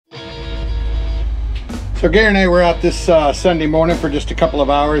So Gary and I were out this Sunday morning for just a couple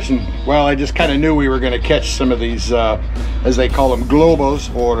of hours, and well, I just kind of knew we were going to catch some of these, as they call them,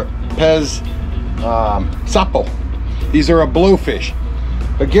 globos or Pez Sapo. These are a blowfish.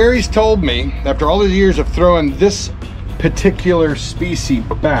 But Gary's told me, after all these years of throwing this particular species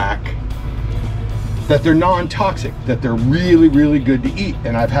back, that they're non-toxic, that they're really, really good to eat.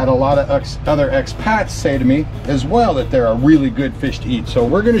 And I've had a lot of other expats say to me as well that they're a really good fish to eat. So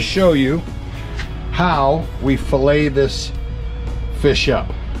we're going to show you how we fillet this fish up.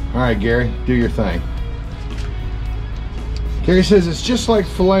 All right, Gary, do your thing. Gary says it's just like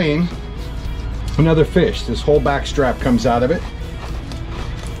filleting another fish. This whole back strap comes out of it.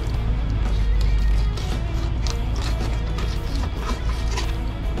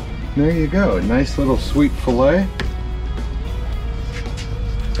 There you go, a nice little sweet fillet.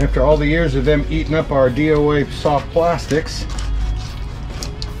 After all the years of them eating up our DOA soft plastics,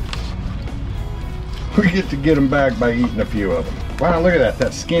 we get them back by eating a few of them. Wow, look at that.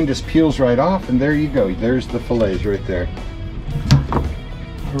 That skin just peels right off, and there you go. There's the fillets right there.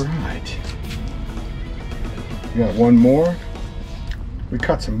 All right. We got one more. We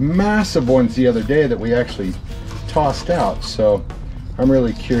caught some massive ones the other day that we actually tossed out, so I'm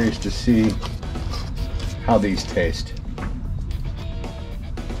really curious to see how these taste.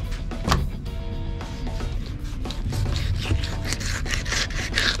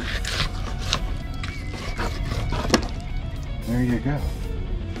 There you go.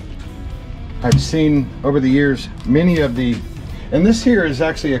 I've seen over the years many of the, and this here is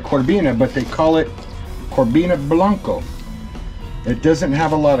actually a corbina, but they call it corbina blanco. It doesn't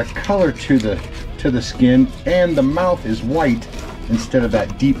have a lot of color to the skin, and the mouth is white instead of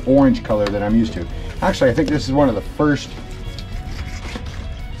that deep orange color that I'm used to. Actually, I think this is one of the first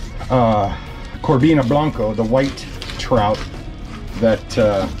corbina blanco, the white trout,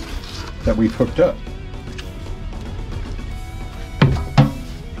 that we've hooked up.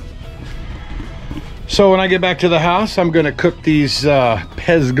 So when I get back to the house, I'm going to cook these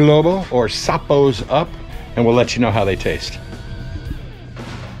Pez Globo or Sapos up, and we'll let you know how they taste.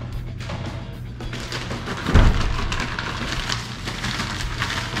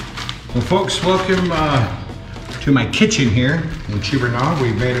 Well, folks, welcome to my kitchen here in Chibernau.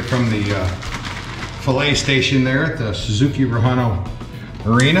 We made it from the fillet station there at the Suzuki Rojano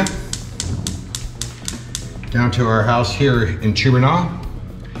Marina down to our house here in Chibernau.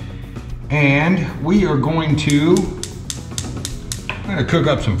 And we are going to cook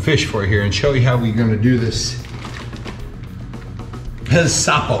up some fish for you here and show you how we're going to do this Pez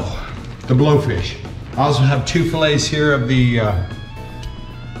Sapo, the blowfish. I also have two fillets here of the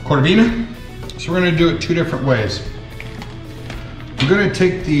corbina. So we're going to do it two different ways. We're going to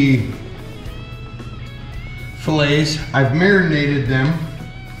take the fillets. I've marinated them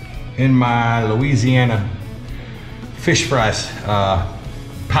in my Louisiana fish fries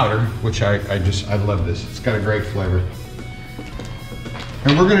powder, which I love this. It's got a great flavor.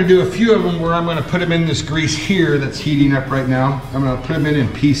 And we're going to do a few of them where I'm going to put them in this grease here that's heating up right now. I'm going to put them in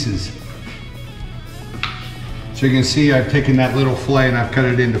pieces. So you can see I've taken that little fillet and I've cut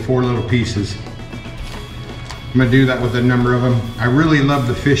it into 4 little pieces. I'm going to do that with a number of them. I really love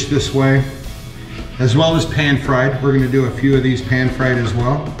the fish this way, as well as pan fried. We're going to do a few of these pan fried as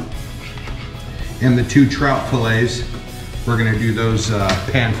well. And the 2 trout fillets, we're going to do those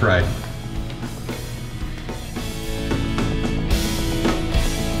pan fried.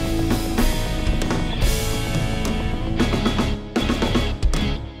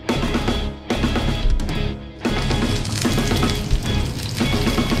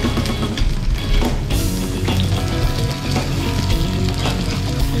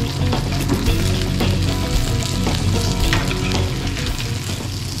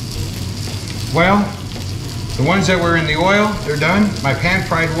 Well, the ones that were in the oil, they're done. My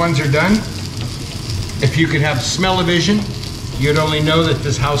pan-fried ones are done. If you could have smell-o-vision, you'd only know that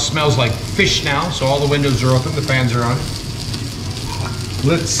this house smells like fish now, so all the windows are open, the fans are on.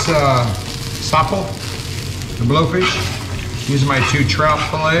 Let's sapo, the blowfish. These are my 2 trout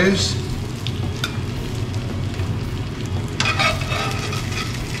fillets.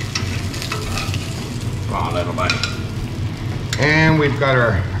 Oh, little buddy. And we've got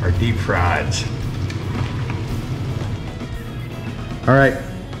our deep frieds. All right,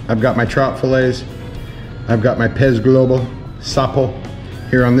 I've got my trout fillets. I've got my Pez Globo Sapo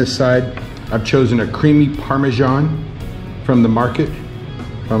here on this side. I've chosen a creamy Parmesan from the market,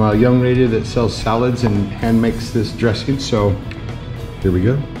 from a young lady that sells salads and hand makes this dressing. So here we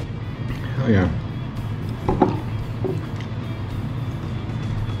go. Oh yeah.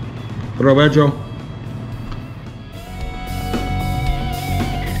 Provecho.